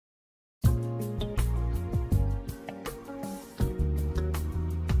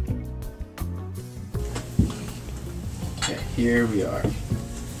here we are.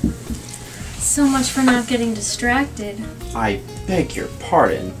 So much for not getting distracted. I beg your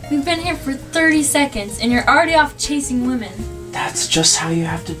pardon. We've been here for 30 seconds and you're already off chasing women. That's just how you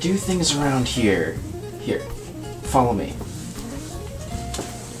have to do things around here. Here, follow me.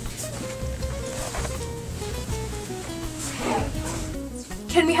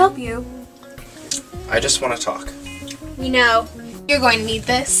 Can we help you? I just want to talk. We know. You're going to need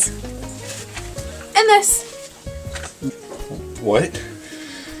this. And this. What?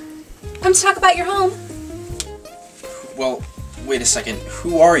 Come to talk about your home. Well, wait a second.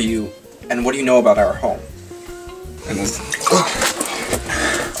 Who are you, and what do you know about our home? And then...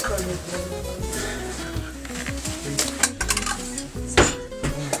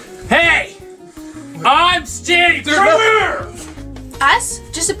 Hey! I'm Steve! Come here! Us?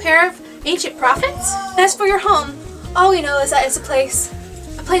 Just a pair of ancient prophets? As for your home, all we know is that it's a place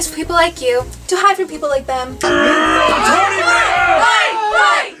for people like you to hide from people like them.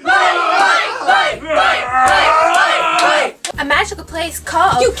 A magical place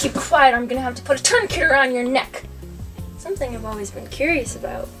called... You keep quiet or I'm gonna have to put a tourniquet around your neck. Something I've always been curious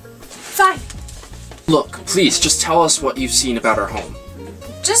about. Fine. Look, please, just tell us what you've seen about our home.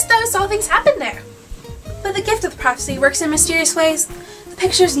 Just those all things happen there. But the gift of prophecy works in mysterious ways. The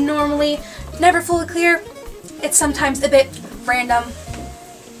picture's normally never fully clear. It's sometimes a bit random.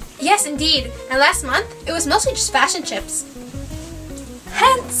 Yes, indeed. And last month, it was mostly just fashion chips.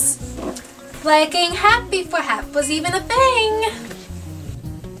 Hence, liking happy for hap was even a thing.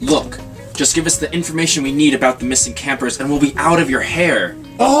 Look, just give us the information we need about the missing campers and we'll be out of your hair.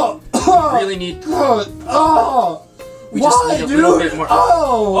 We really need... We just need a little bit more...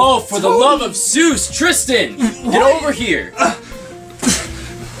 Oh, for the love of Zeus, Tristan! Get over here!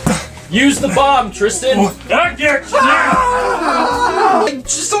 Use the bomb, Tristan! I get you! I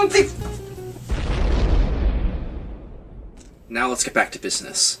just don't think... Now let's get back to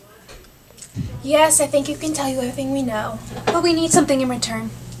business. Yes, I think you can tell you everything we know. But we need something in return.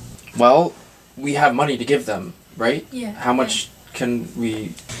 Well, we have money to give them, right? Yeah. How much can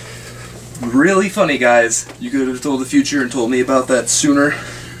we... Really funny, guys. You could have told the future and told me about that sooner.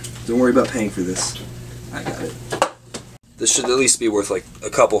 Don't worry about paying for this. I got it. This should at least be worth like a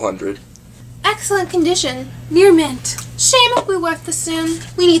couple hundred. Excellent condition. Near mint. Shame if we worth this soon.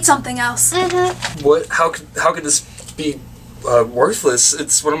 We need something else. What? How could this be worthless?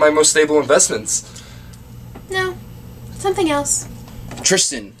 It's one of my most stable investments. No. Something else.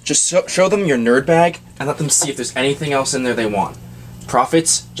 Tristan, just show them your nerd bag and let them see if there's anything else in there they want.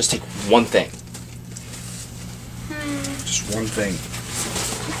 Profits, just take one thing. Just one thing.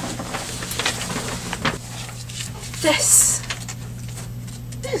 This.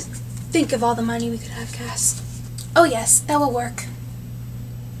 Think of all the money we could have, Cass. Oh yes, that will work.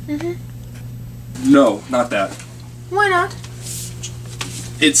 No, not that. Why not?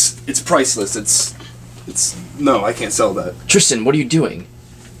 It's priceless. No, I can't sell that. Tristan, what are you doing?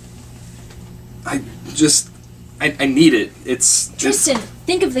 I need it. Tristan,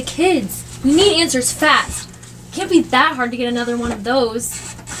 think of the kids. We need answers fast. Can't be that hard to get another one of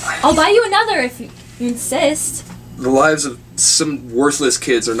those. I'll buy you another if you insist. The lives of some worthless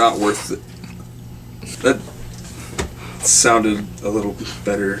kids are not worth it. That sounded a little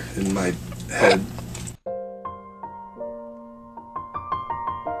better in my head.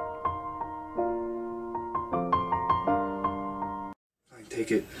 I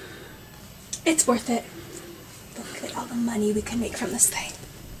take it. It's worth it. Look at all the money we can make from this thing.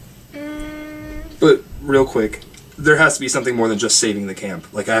 But real quick, there has to be something more than just saving the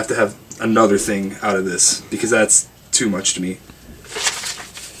camp. Like, I have to have another thing out of this, because that's too much to me.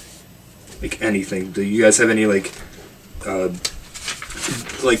 Like, anything. Do you guys have any, like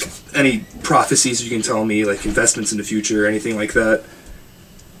any prophecies you can tell me, like investments in the future, anything like that?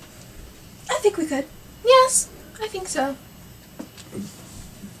 I think we could. Yes, I think so.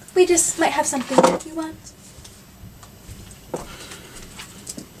 We just might have something that you want.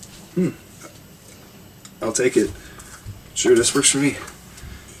 I'll take it. Sure, this works for me.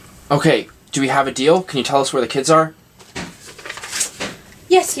 Okay, do we have a deal? Can you tell us where the kids are?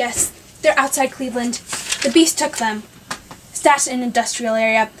 Yes. They're outside Cleveland. The beast took them. Stashed in an industrial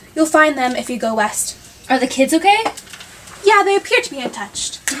area. You'll find them if you go west. Are the kids okay? Yeah, they appear to be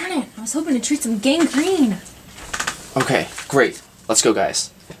untouched. Darn it, I was hoping to treat some gangrene. Okay, great. Let's go,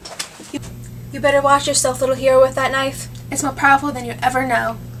 guys. You better watch yourself, little hero, with that knife. It's more powerful than you ever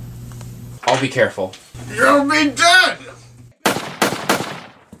know. I'll be careful. You'll be dead!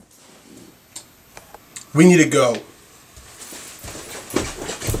 We need to go.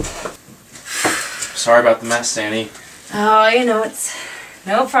 Sorry about the mess, Danny. Oh, you know, it's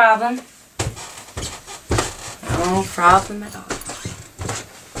no problem. No problem at all.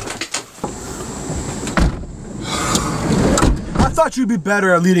 I thought you'd be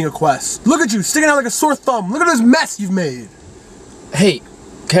better at leading a quest. Look at you, sticking out like a sore thumb. Look at this mess you've made. Hey,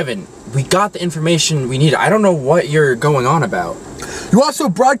 Kevin, we got the information we need. I don't know what you're going on about. You also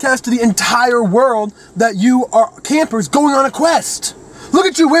broadcast to the entire world that you are campers going on a quest. Look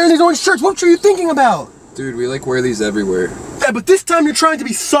at you wearing these orange shirts. What were you thinking about? Dude, we like wear these everywhere. Yeah, but this time you're trying to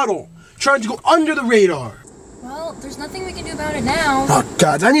be subtle. Trying to go under the radar. Well, there's nothing we can do about it now. Oh,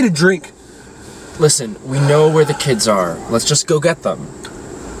 God, I need a drink. Listen, we know where the kids are. Let's just go get them.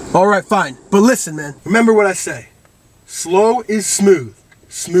 All right, fine. But listen, man. Remember what I say. Slow is smooth.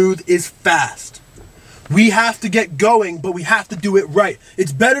 Smooth is fast. We have to get going, but we have to do it right.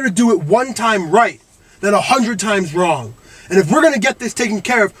 It's better to do it one time right than 100 times wrong. And if we're going to get this taken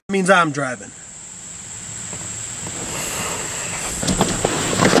care of, it means I'm driving.